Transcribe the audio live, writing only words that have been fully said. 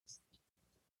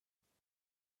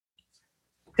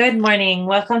Good morning.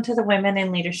 Welcome to the Women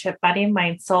in Leadership Body,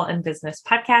 Mind, Soul, and Business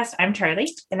podcast. I'm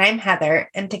Charlie. And I'm Heather.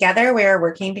 And together we are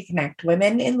working to connect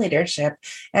women in leadership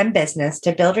and business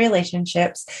to build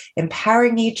relationships,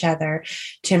 empowering each other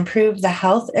to improve the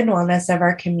health and wellness of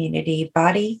our community,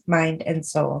 body, mind, and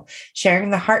soul, sharing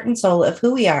the heart and soul of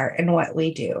who we are and what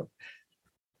we do.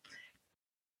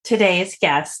 Today's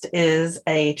guest is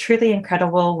a truly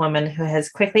incredible woman who has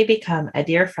quickly become a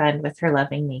dear friend with her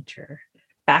loving nature.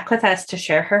 Back with us to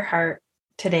share her heart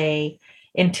today,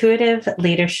 intuitive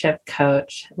leadership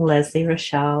coach, Leslie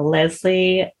Rochelle.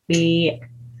 Leslie, we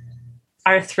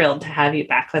are thrilled to have you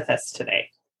back with us today.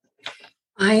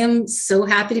 I am so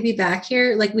happy to be back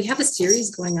here. Like, we have a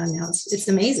series going on now. It's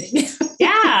amazing.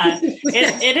 Yeah,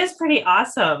 it is pretty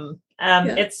awesome.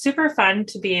 It's super fun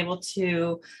to be able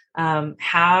to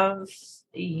have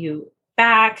you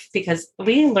back because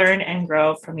we learn and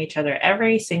grow from each other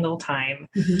every single time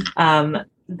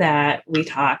that we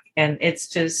talk. And it's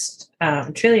just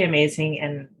truly amazing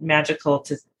and magical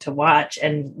to watch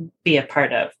and be a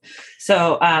part of.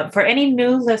 So for any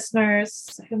new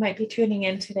listeners who might be tuning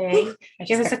in today,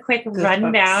 give us a quick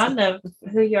rundown of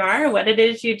who you are, what it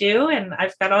is you do. And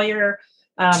I've got all your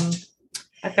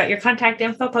contact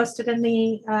info posted in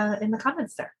the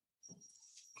comments there.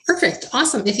 Perfect.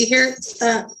 Awesome. If you hear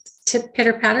tip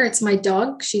pitter patter, it's my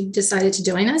dog. She decided to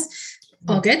join us.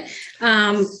 All good.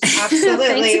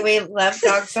 Absolutely. We love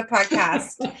Dogs the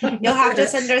Podcast. You'll have to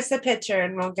send us a picture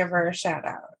and we'll give her a shout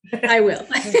out. I will.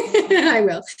 I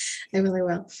will.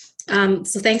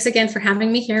 So thanks again for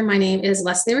having me here. My name is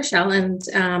Leslie Rochelle, and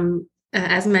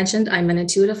as mentioned, I'm an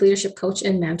intuitive leadership coach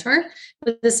and mentor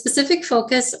with a specific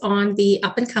focus on the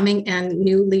up and coming and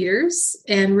new leaders.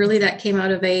 And really that came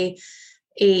out of a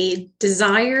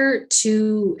desire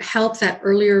to help that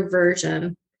earlier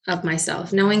version of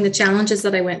myself, knowing the challenges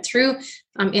that I went through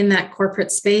in that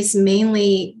corporate space,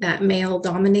 mainly that male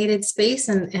dominated space,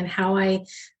 and how I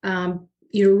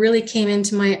really came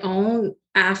into my own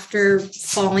after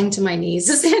falling to my knees,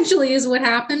 essentially is what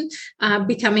happened,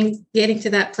 getting to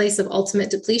that place of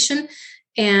ultimate depletion.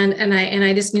 And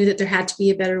I just knew that there had to be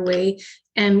a better way.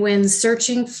 And when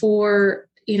searching for,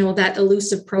 that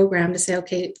elusive program to say,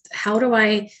 okay, how do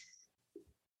I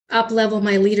up level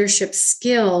my leadership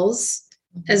skills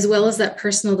as well as that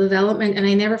personal development? And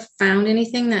I never found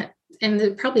anything that, and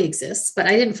it probably exists, but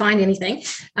I didn't find anything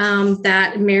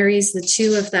that marries the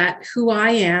two of that, who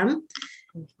I am,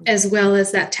 as well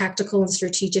as that tactical and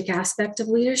strategic aspect of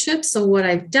leadership. So what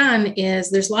I've done is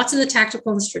there's lots of the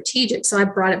tactical and strategic. So I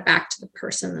brought it back to the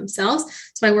person themselves.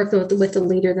 So I work with the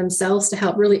leader themselves to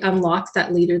help really unlock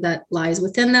that leader that lies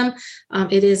within them.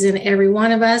 It is in every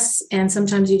one of us. And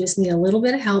sometimes you just need a little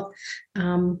bit of help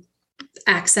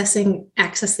accessing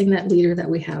that leader that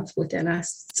we have within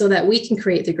us so that we can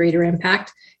create the greater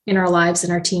impact in our lives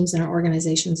and our teams and our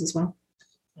organizations as well.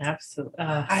 Absolutely.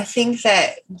 I think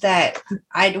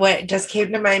what just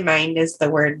came to my mind is the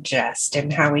word just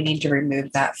and how we need to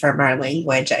remove that from our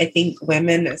language. I think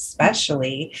women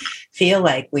especially feel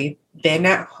like we've been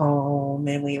at home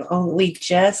and we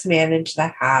just manage the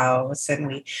house and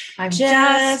we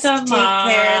just take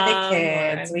care of the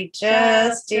kids. We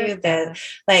just do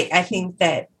this. Like, I think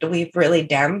that we've really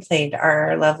downplayed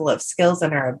our level of skills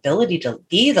and our ability to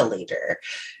be the leader.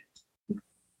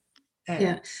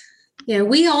 Yeah,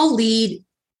 we all lead.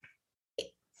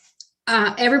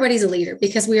 Everybody's a leader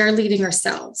because we are leading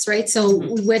ourselves, right?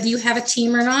 So whether you have a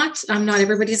team or not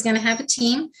everybody's going to have a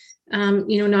team.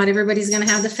 Not everybody's going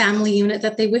to have the family unit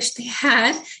that they wish they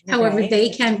had. However, they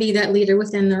can be that leader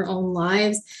within their own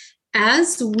lives.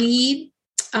 As we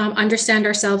understand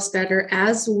ourselves better,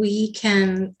 as we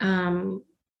can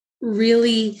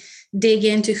really dig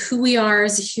into who we are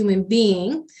as a human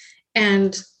being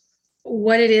and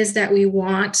what it is that we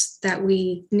want, that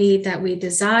we need, that we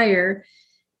desire,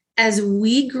 as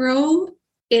we grow,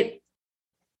 it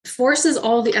forces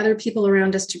all the other people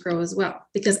around us to grow as well.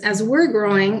 Because as we're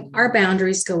growing, our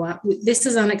boundaries go up. This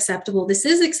is unacceptable. This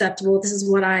is acceptable. This is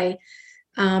what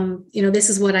this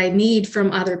is what I need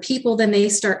from other people. Then they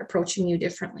start approaching you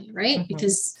differently, right?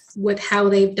 Because with how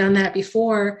they've done that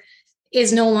before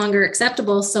is no longer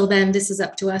acceptable. So then this is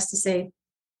up to us to say,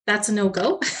 that's a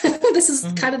no-go. This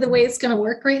is kind of the way it's going to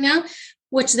work right now,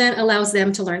 which then allows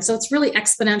them to learn. So it's really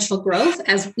exponential growth.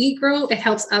 As we grow, it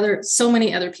helps so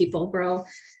many other people grow.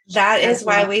 That is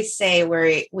why we say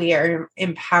we are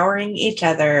empowering each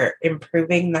other,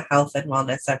 improving the health and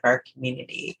wellness of our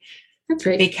community. That's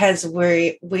right. Because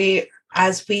we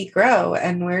as we grow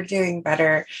and we're doing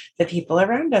better, the people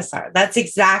around us are. That's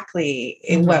exactly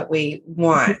what we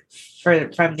want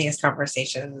from these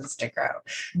conversations to grow.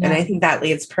 Yeah. And I think that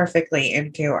leads perfectly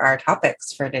into our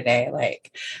topics for today.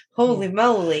 Like, holy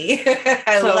moly.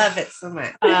 I love it so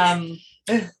much.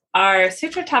 Our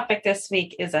sutra topic this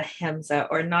week is ahimsa,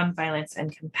 or nonviolence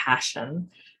and compassion.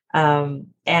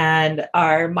 And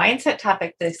our mindset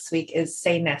topic this week is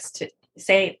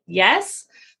say yes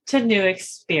to new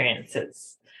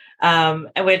experiences,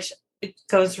 which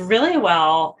goes really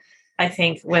well, I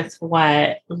think, with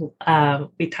what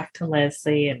we talked to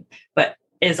Leslie and what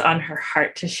is on her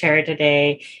heart to share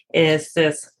today is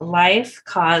this life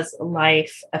cause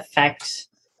life effect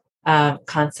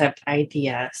concept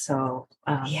idea. So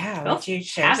would you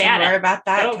share some more about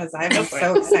that? Because I'm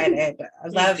so excited. I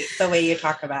love the way you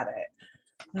talk about it.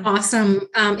 Awesome.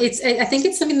 I think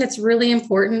it's something that's really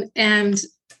important and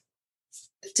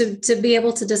to be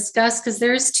able to discuss, because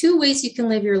there's two ways you can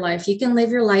live your life. You can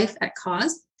live your life at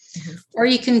cause, or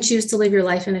you can choose to live your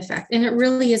life in effect. And it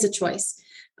really is a choice.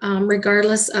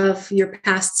 Regardless of your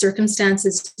past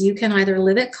circumstances, you can either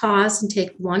live at cause and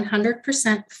take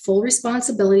 100% full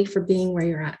responsibility for being where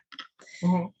you're at.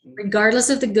 Regardless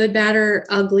of the good, bad, or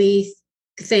ugly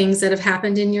things that have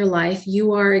happened in your life,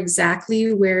 you are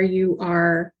exactly where you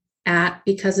are at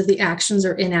because of the actions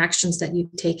or inactions that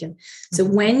you've taken. So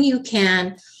when you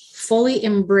can fully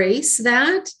embrace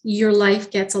that, your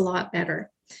life gets a lot better.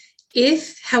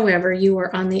 If, however, you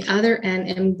are on the other end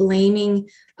and blaming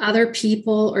other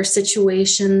people or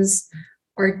situations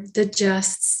or the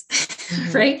justs,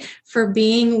 right, for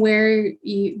being where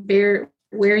you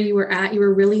were at, you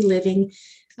were really living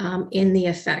in the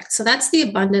effect. So that's the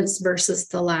abundance versus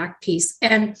the lack piece.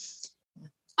 And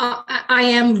I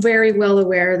am very well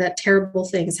aware that terrible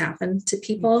things happen to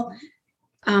people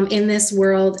in this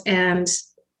world, and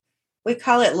we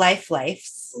call it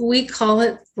lives. We call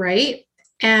it, right?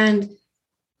 And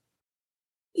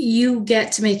you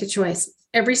get to make a choice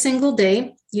every single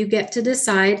day. You get to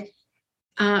decide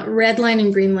red line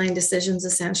and green line decisions,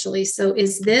 essentially. So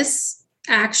is this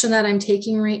action that I'm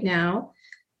taking right now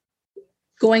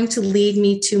going to lead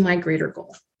me to my greater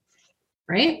goal?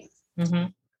 Right?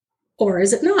 Or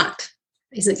is it not?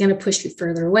 Is it going to push you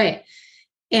further away?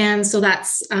 And so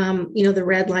that's, the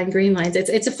red line, green lines.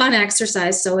 It's a fun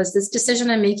exercise. So is this decision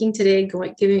I'm making today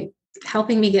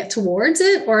helping me get towards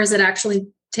it, or is it actually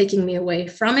taking me away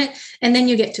from it? And then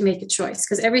you get to make a choice,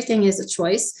 because everything is a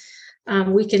choice.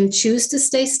 We can choose to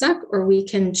stay stuck, or we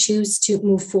can choose to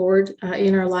move forward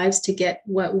in our lives to get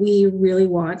what we really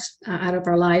want out of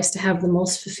our lives, to have the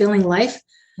most fulfilling life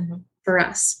for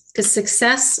us.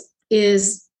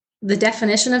 Because the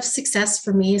definition of success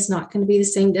for me is not going to be the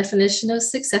same definition of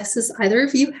success as either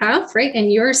of you have, right?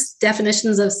 And your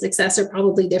definitions of success are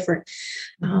probably different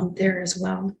there as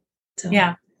well. So,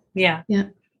 yeah.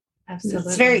 Absolutely.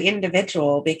 It's very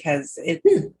individual, because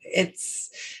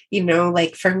it's,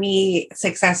 like for me,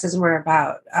 success is more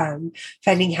about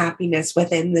finding happiness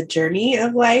within the journey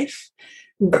of life.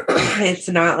 It's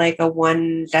not like a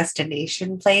one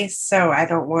destination place. So I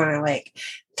don't want to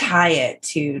tie it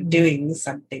to doing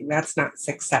something. That's not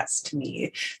success to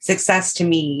me. Success to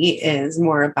me is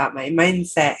more about my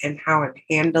mindset and how I'm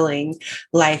handling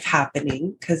life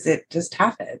happening, because it just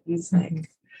happens. And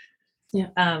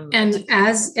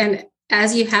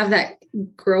as you have that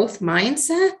growth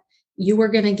mindset, you are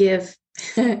going to give,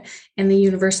 and the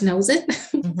universe knows it,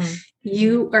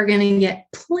 you are going to get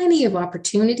plenty of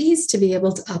opportunities to be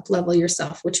able to up level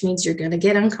yourself, which means you're going to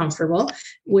get uncomfortable,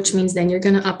 which means then you're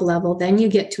going to up level. Then you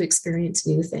get to experience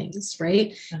new things,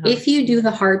 right? If you do the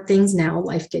hard things now,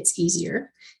 life gets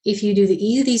easier. If you do the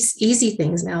easy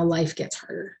things now, life gets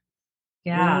harder.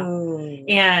 Yeah. Ooh.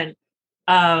 And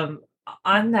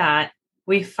on that,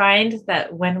 we find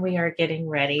that when we are getting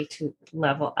ready to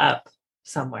level up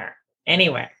somewhere,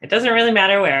 anywhere, it doesn't really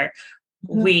matter where,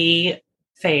 we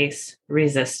face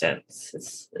resistance.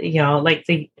 It's, like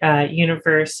the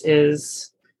universe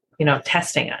is,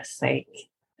 testing us. Like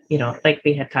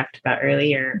we had talked about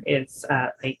earlier, it's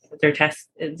the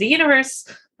universe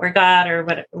or God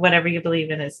or whatever you believe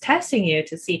in is testing you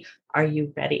to see, are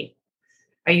you ready?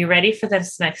 Are you ready for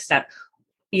this next step?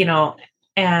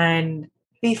 And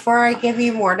before I give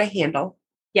you more to handle,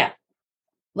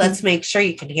 let's make sure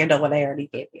you can handle what I already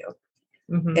gave you.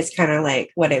 It's kind of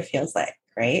like what it feels like,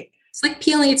 right?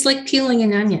 It's like peeling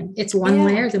an onion. It's one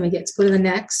layer, then we get to go to the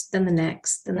next, then the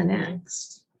next, then the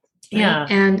next. Right? Yeah.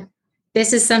 And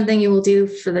this is something you will do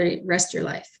for the rest of your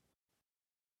life.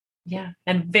 Yeah.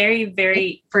 And very,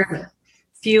 very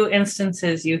few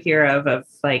instances you hear of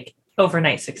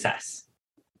overnight success.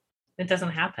 It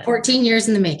doesn't happen. 14 years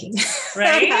in the making.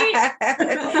 Right?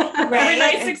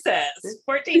 Overnight success.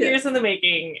 14 years in the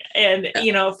making. And,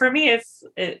 for me,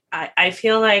 I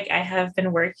feel like I have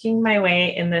been working my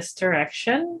way in this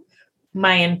direction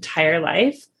my entire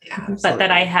life, but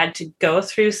that I had to go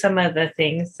through some of the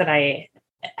things that I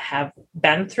have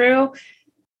been through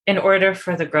in order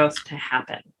for the growth to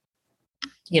happen.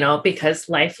 Because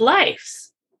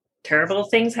life's terrible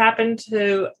things happen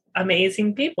to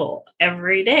amazing people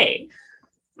every day.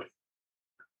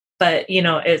 But,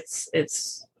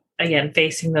 it's again,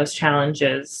 facing those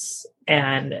challenges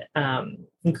and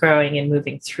growing and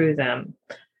moving through them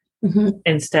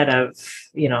instead of,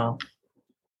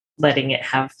 letting it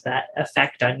have that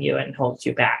effect on you and hold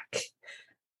you back.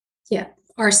 Yeah.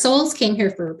 Our souls came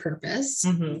here for a purpose.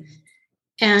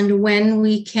 And when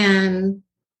we can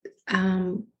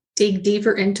dig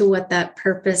deeper into what that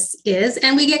purpose is,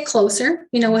 and we get closer,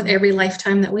 with every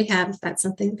lifetime that we have, if that's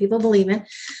something that people believe in,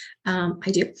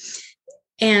 I do.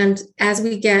 And as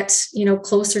we get,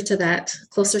 closer to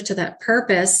that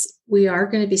purpose, we are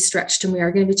going to be stretched and we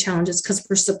are going to be challenges because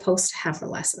we're supposed to have the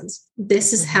lessons.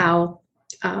 This is how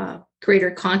greater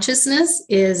consciousness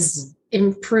is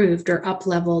improved or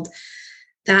up-leveled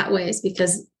that way, is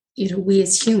because, we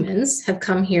as humans have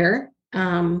come here,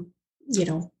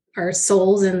 our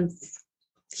souls in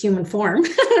human form,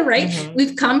 right?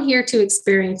 We've come here to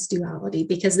experience duality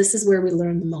because this is where we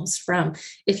learn the most from.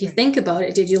 If you think about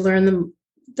it, did you learn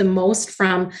the most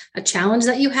from a challenge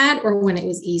that you had or when it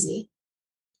was easy?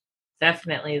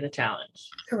 Definitely the challenge.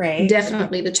 Right.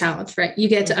 Definitely the challenge, right? You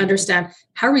get to understand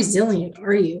how resilient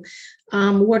are you?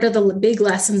 What are the big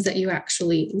lessons that you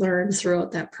actually learn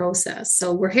throughout that process?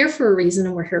 So we're here for a reason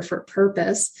and we're here for a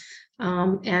purpose,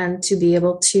 and to be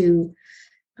able to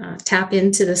tap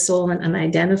into the soul and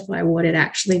identify what it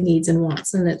actually needs and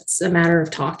wants. And it's a matter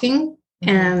of talking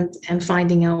and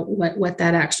finding out what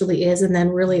that actually is. And then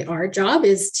really our job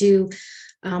is to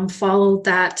follow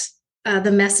that,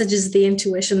 the messages, the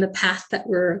intuition, the path that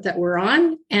we're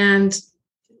on, and,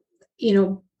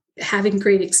 having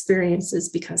great experiences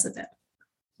because of it.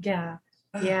 Yeah.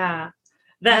 Yeah.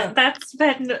 That's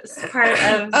been part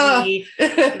of the,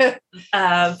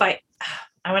 I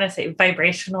want to say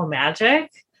vibrational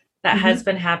magic that has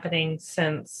been happening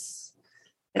since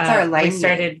it's our life. We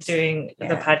started doing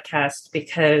the podcast,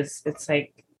 because it's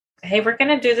like, hey, we're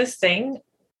going to do this thing.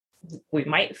 We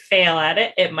might fail at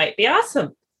it. It might be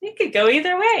awesome. It could go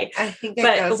either way. I think it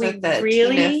goes with the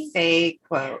Tina Fey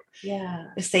quote. Yeah.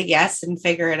 Say yes and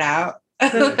figure it out.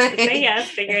 Say yes,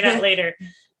 figure it out later.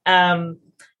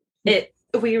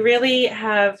 We really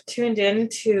have tuned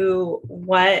into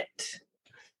what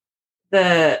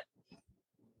the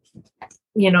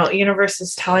universe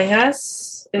is telling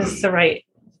us is the right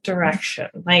direction,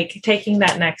 like taking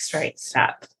that next right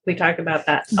step. We talk about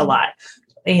that a lot,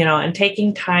 and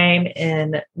taking time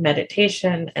in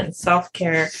meditation and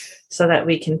self-care so that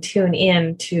we can tune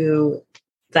in to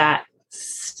that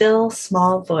still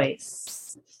small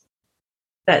voice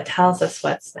that tells us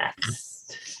what's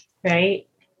next, right?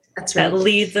 That's right. That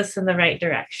leads us in the right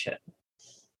direction.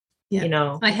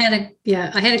 Yeah. I had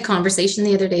a conversation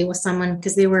the other day with someone,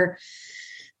 because they were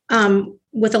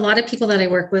with a lot of people that I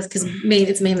work with, because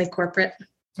it's mainly corporate.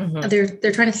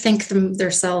 They're trying to think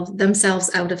themselves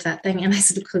out of that thing. And I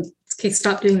said, okay,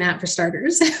 stop doing that for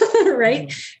starters,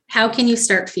 right? How can you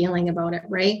start feeling about it,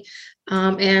 right?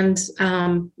 I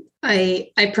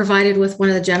provided with one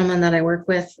of the gentlemen that I work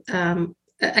with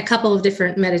a couple of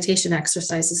different meditation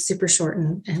exercises, super short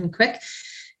and quick.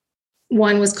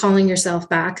 One was calling yourself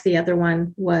back. The other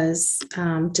one was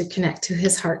to connect to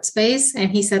his heart space.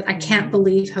 And he said, I can't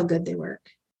believe how good they work.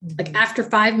 Like after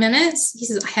 5 minutes, he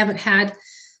says, I haven't had,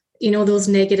 those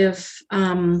negative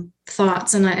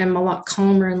thoughts, and I am a lot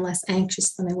calmer and less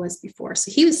anxious than I was before.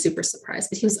 So he was super surprised,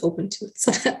 but he was open to it.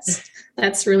 So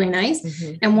that's really nice.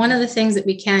 And one of the things that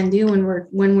we can do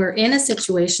when we're in a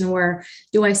situation where,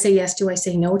 do I say yes? Do I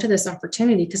say no to this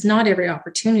opportunity? Because not every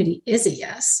opportunity is a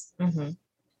yes.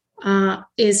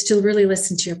 Is to really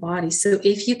listen to your body. So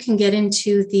if you can get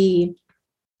into the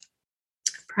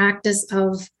practice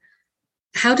of,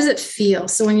 how does it feel?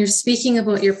 So when you're speaking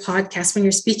about your podcast, when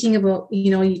you're speaking about,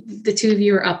 the two of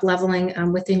you are up leveling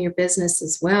within your business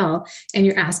as well, and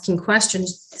you're asking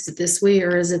questions, is it this way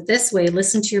or is it this way?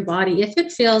 Listen to your body. If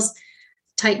it feels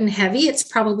tight and heavy, it's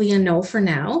probably a no for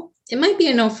now. It might be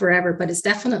a no forever, but it's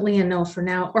definitely a no for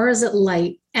now. Or is it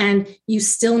light and you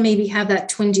still maybe have that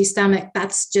twingy stomach?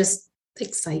 That's just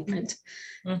excitement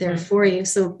there for you.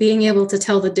 So being able to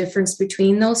tell the difference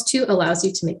between those two allows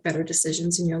you to make better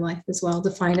decisions in your life as well,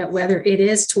 to find out whether it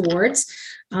is towards,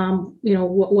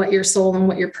 what your soul and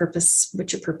what your purpose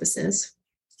is.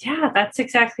 Yeah, that's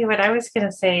exactly what I was going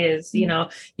to say is,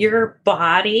 your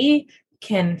body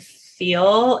can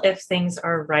feel if things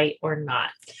are right or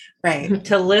not. Right.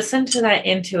 To listen to that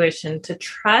intuition, to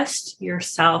trust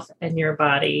yourself and your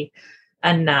body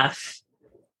enough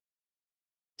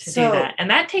to do that. And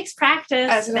that takes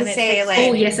practice. I was going to say,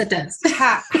 oh, yes, it does.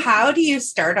 how do you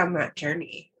start on that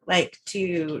journey? Like,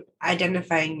 to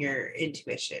identifying your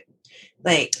intuition?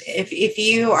 Like, if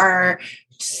you are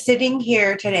sitting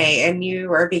here today and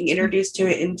you are being introduced to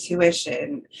an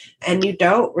intuition and you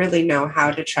don't really know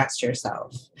how to trust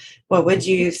yourself, what would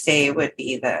you say would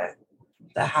be the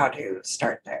how to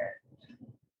start there?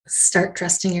 Start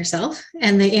trusting yourself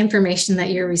and the information that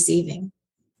you're receiving,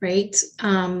 right?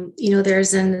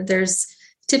 There's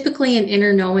typically an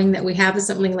inner knowing that we have is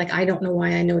something like, I don't know why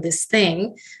I know this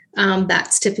thing.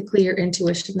 That's typically your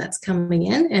intuition that's coming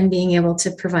in and being able to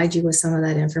provide you with some of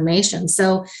that information.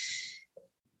 So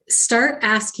start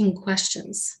asking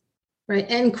questions, right?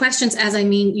 And questions, as I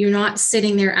mean, you're not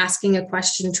sitting there asking a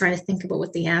question, trying to think about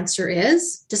what the answer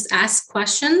is. Just ask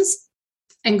questions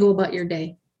and go about your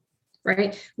day,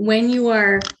 right? When you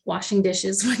are washing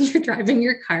dishes, when you're driving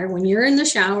your car, when you're in the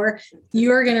shower,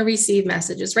 you're going to receive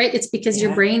messages, right? It's because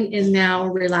your brain is now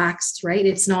relaxed, right?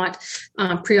 It's not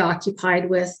preoccupied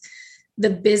with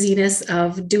the busyness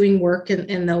of doing work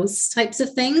and those types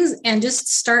of things, and just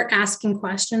start asking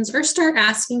questions or start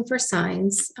asking for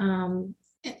signs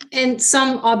and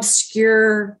some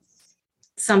obscure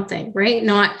something, right?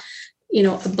 Not,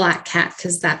 a black cat,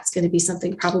 because that's going to be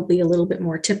something probably a little bit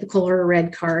more typical, or a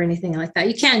red car or anything like that.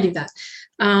 You can do that.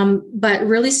 But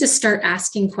really just start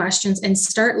asking questions and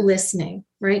start listening,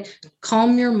 right?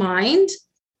 Calm your mind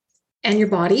and your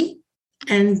body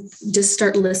and just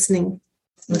start listening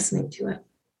to it.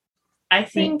 I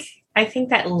think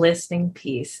that listening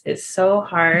piece is so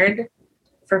hard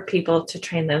for people to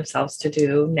train themselves to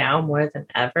do now more than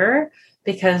ever,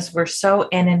 because we're so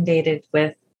inundated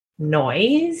with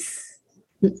noise,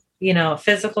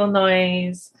 physical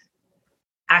noise,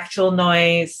 actual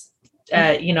noise,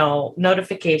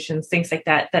 notifications, things like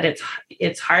that, that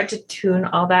it's hard to tune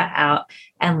all that out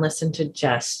and listen to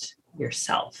just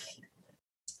yourself.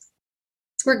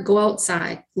 Where go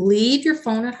outside, leave your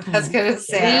phone at home. I was gonna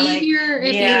say, if you're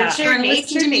trying to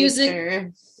listen to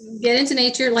music, get into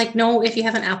nature. Like, no, if you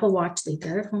have an Apple Watch, leave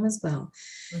that at home as well.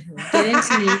 Get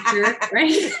into nature,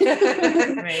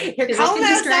 right? Right. You're calling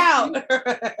us out.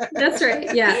 That's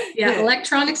right. Yeah.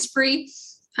 Electronics free.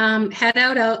 Head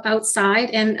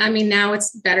outside, and I mean, now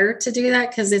it's better to do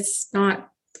that because it's not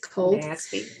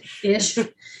cold-ish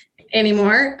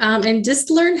anymore. And just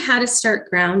learn how to start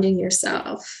grounding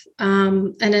yourself,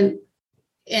 and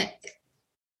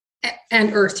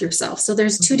earth yourself. So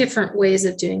there's two different ways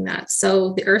of doing that.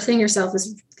 So the earthing yourself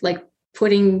is like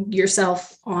putting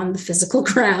yourself on the physical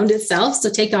ground itself. So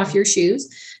take off your shoes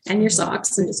and your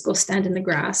socks and just go stand in the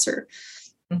grass or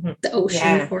the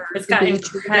ocean, or it's got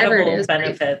incredible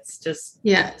benefits. Just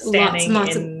standing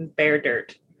lots in bare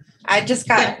dirt. I just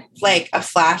got like a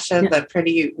flash of the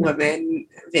Pretty Woman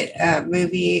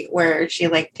movie where she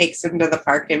like takes him to the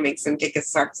park and makes him take his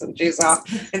socks and shoes off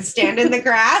and stand in the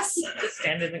grass. Just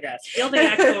stand in the grass. Feel the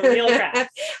actual real grass.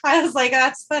 I was like,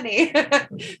 that's funny.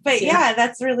 But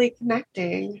that's really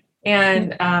connecting.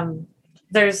 And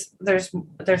there's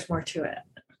more to it.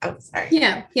 Oh, sorry.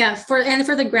 Yeah. For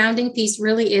the grounding piece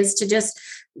really is to just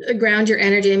ground your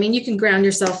energy. I mean, you can ground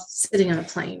yourself sitting on a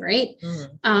plane, right?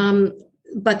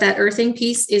 But that earthing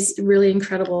piece is really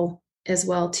incredible as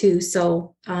well too.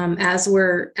 So as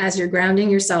you're grounding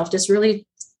yourself, just really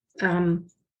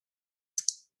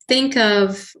think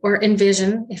of or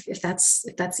envision, if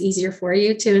that's easier for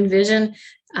you to envision,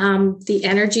 the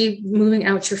energy moving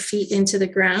out your feet into the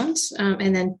ground,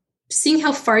 and then seeing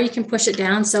how far you can push it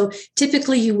down. So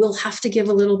typically you will have to give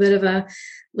a little bit of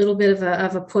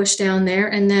a push down there,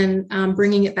 and then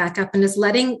bringing it back up and just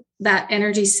letting that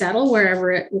energy settle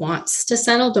wherever it wants to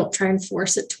settle. Don't try and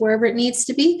force it to wherever it needs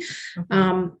to be.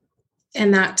 And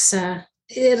that's,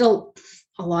 it'll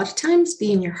a lot of times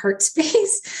be in your heart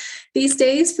space these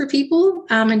days for people,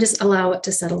 and just allow it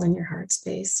to settle in your heart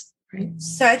space. Right.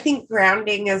 So I think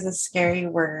grounding is a scary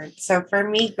word. So for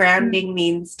me, grounding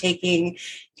means taking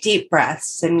deep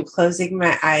breaths and closing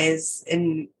my eyes,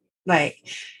 and like,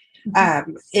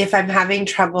 if I'm having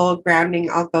trouble grounding,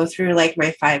 I'll go through like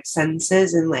my 5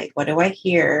 senses and like, what do I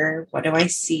hear? What do I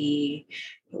see?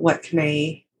 What can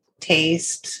I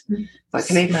taste? What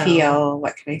can I feel?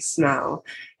 What can I smell?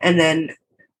 And then,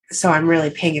 so I'm really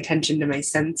paying attention to my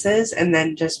senses, and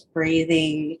then just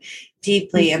breathing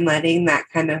deeply and letting that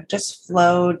kind of just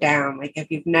flow down. Like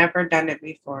if you've never done it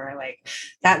before, like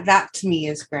that to me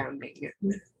is grounding.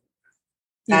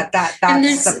 That's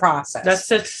the process. That's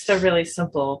just a really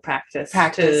simple practice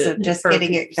of just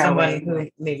getting it someone going.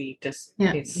 who maybe just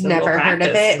never heard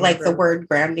of it. Like the word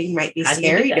grounding might be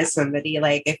scary to somebody.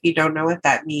 Like if you don't know what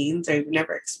that means or you've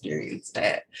never experienced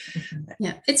it.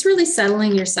 Yeah, it's really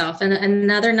settling yourself. And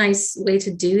another nice way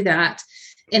to do that,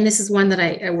 and this is one that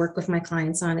I work with my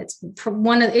clients on. It's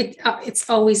one of it. It's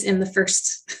always in the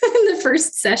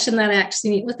first session that I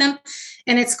actually meet with them,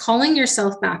 and it's calling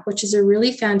yourself back, which is a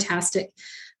really fantastic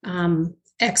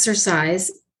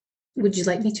exercise. Would you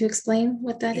like me to explain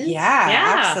what that is?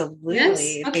 Yeah. Absolutely.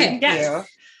 Yes? Okay. Thank you.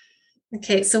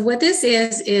 Okay, so what this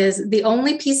is the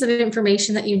only piece of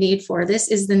information that you need for this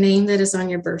is the name that is on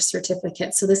your birth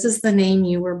certificate. So this is the name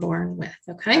you were born with,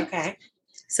 okay? Okay.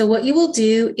 So what you will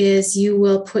do is you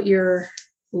will put your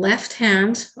left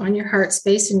hand on your heart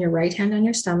space and your right hand on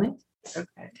your stomach.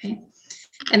 Okay.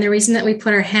 And the reason that we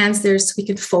put our hands there is so we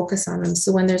can focus on them.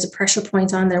 So when there's a pressure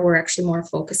point on there, we're actually more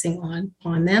focusing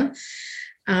on them.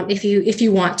 If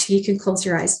you want to, you can close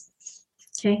your eyes.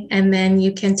 Okay. And then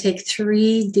you can take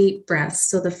 3 deep breaths.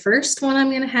 So the first one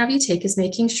I'm going to have you take is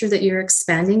making sure that you're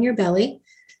expanding your belly,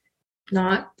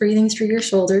 not breathing through your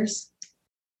shoulders.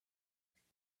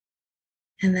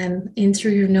 And then in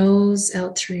through your nose,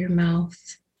 out through your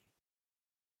mouth.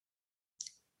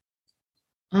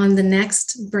 On the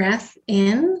next breath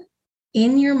in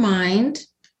your mind,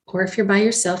 or if you're by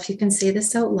yourself, you can say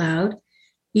this out loud.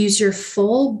 Use your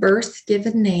full birth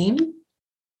given name.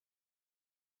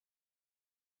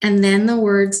 And then the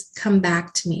words, come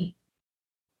back to me.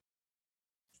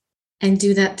 And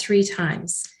do that 3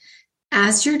 times.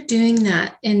 As you're doing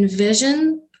that,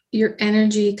 envision your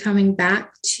energy coming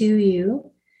back to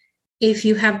you. If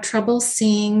you have trouble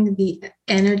seeing the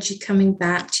energy coming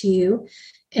back to you,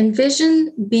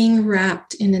 envision being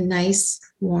wrapped in a nice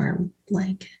warm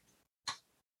blanket.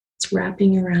 It's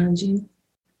wrapping around you.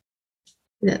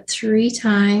 Do that 3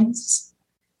 times.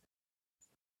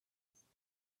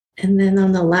 And then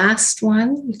on the last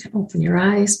one, you can open your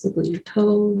eyes, wiggle your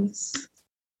toes.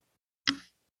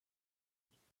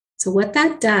 So what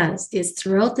that does is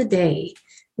throughout the day,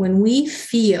 when we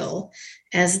feel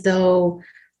as though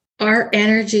our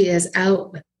energy is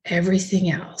out with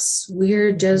everything else,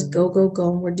 we're just go,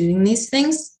 and we're doing these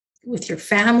things with your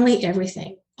family,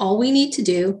 everything. All we need to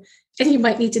do, and you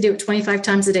might need to do it 25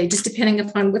 times a day, just depending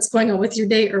upon what's going on with your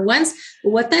day or once.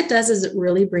 But what that does is it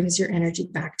really brings your energy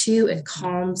back to you. It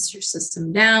calms your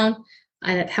system down,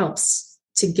 and it helps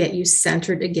to get you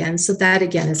centered again. So that,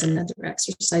 again, is another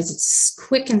exercise. It's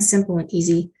quick and simple and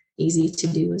easy to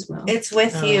do as well. It's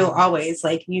with you always.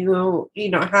 Like you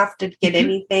don't have to get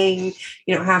anything.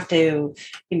 You don't have to,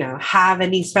 have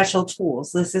any special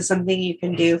tools. This is something you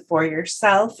can do for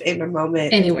yourself in a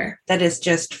moment anywhere that is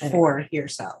just for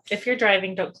yourself. If you're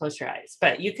driving, don't close your eyes,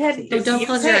 but you can. Don't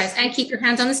close your eyes and keep your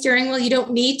hands on the steering wheel. You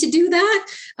don't need to do that.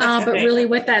 But really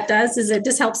what that does is it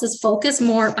just helps us focus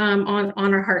more on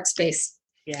our heart space.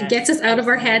 Yeah. It gets us out of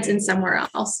our heads and somewhere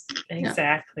else.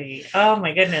 Exactly. Yeah. Oh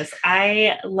my goodness.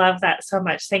 I love that so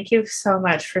much. Thank you so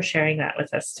much for sharing that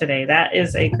with us today. That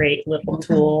is a great little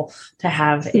tool to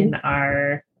have in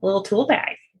our little tool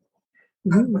bag.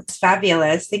 It's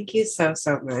fabulous. Thank you so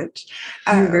much.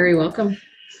 You're very welcome.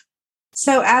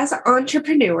 So as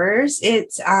entrepreneurs,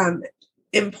 it's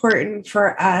important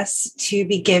for us to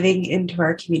be giving into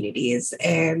our communities.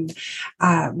 And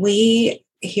we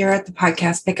here at the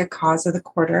podcast pick a cause of the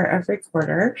quarter every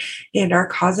quarter. And our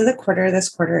cause of the quarter this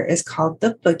quarter is called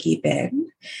the Boogie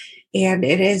Bin. And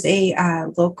it is a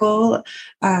local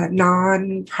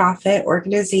nonprofit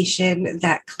organization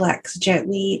that collects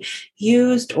gently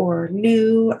used or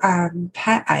new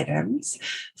pet items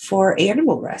for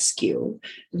animal rescue.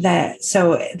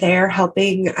 So they're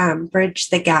helping bridge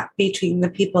the gap between the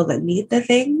people that need the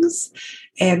things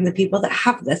and the people that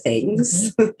have the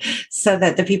things, so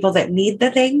that the people that need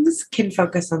the things can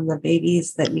focus on the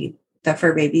babies that need the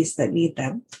fur babies that need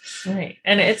them. Right,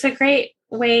 and it's a great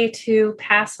way to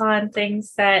pass on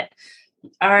things that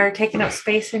are taking up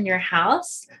space in your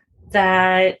house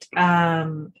that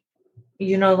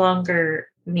you no longer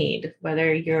need,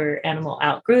 whether your animal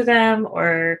outgrew them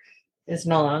or is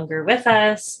no longer with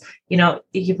us.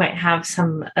 You might have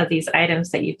some of these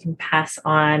items that you can pass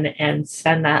on and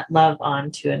send that love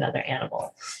on to another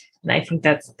animal. And I think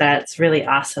that's really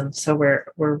awesome. So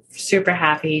we're super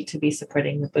happy to be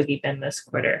supporting the Boogie Bin this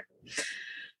quarter.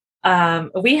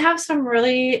 We have some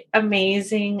really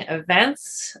amazing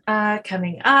events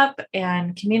coming up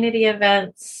and community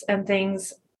events and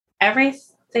things.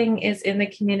 Everything is in the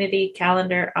community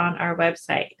calendar on our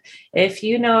website. If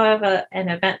you know of an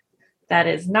event that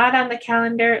is not on the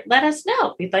calendar, let us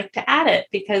know. We'd like to add it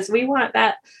because we want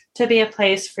that to be a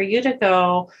place for you to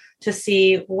go to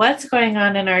see what's going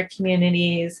on in our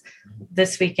communities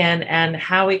this weekend and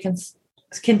how we can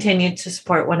continue to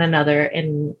support one another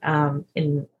in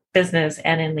business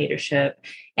and in leadership,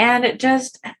 and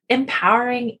just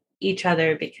empowering each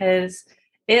other because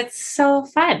it's so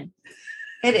fun.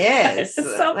 It is.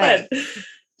 It's so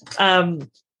fun.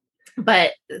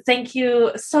 But thank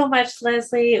you so much,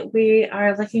 Leslie. We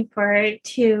are looking forward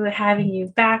to having you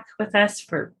back with us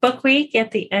for Book Week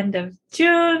at the end of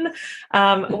June,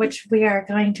 which we are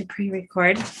going to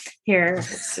pre-record here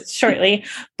shortly.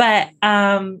 But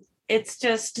it's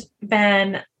just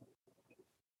been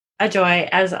a joy,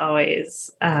 as always,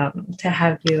 to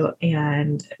have you.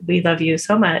 And we love you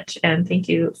so much. And thank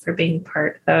you for being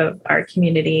part of our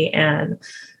community and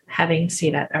having a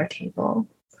seat at our table.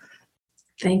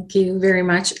 Thank you very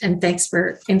much. And thanks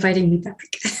for inviting me back.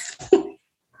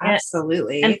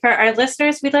 Absolutely. And for our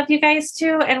listeners, we love you guys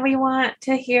too. And we want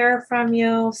to hear from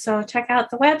you. So check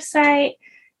out the website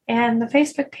and the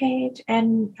Facebook page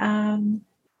and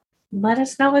let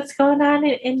us know what's going on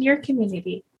in your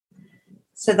community.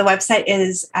 So the website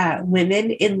is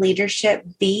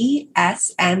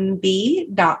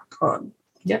womeninleadershipbsmb.com.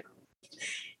 Yep.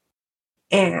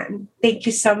 And thank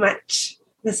you so much.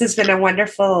 This has been a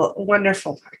wonderful,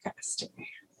 wonderful podcast.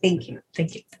 Thank you.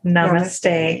 Thank you.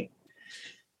 Namaste.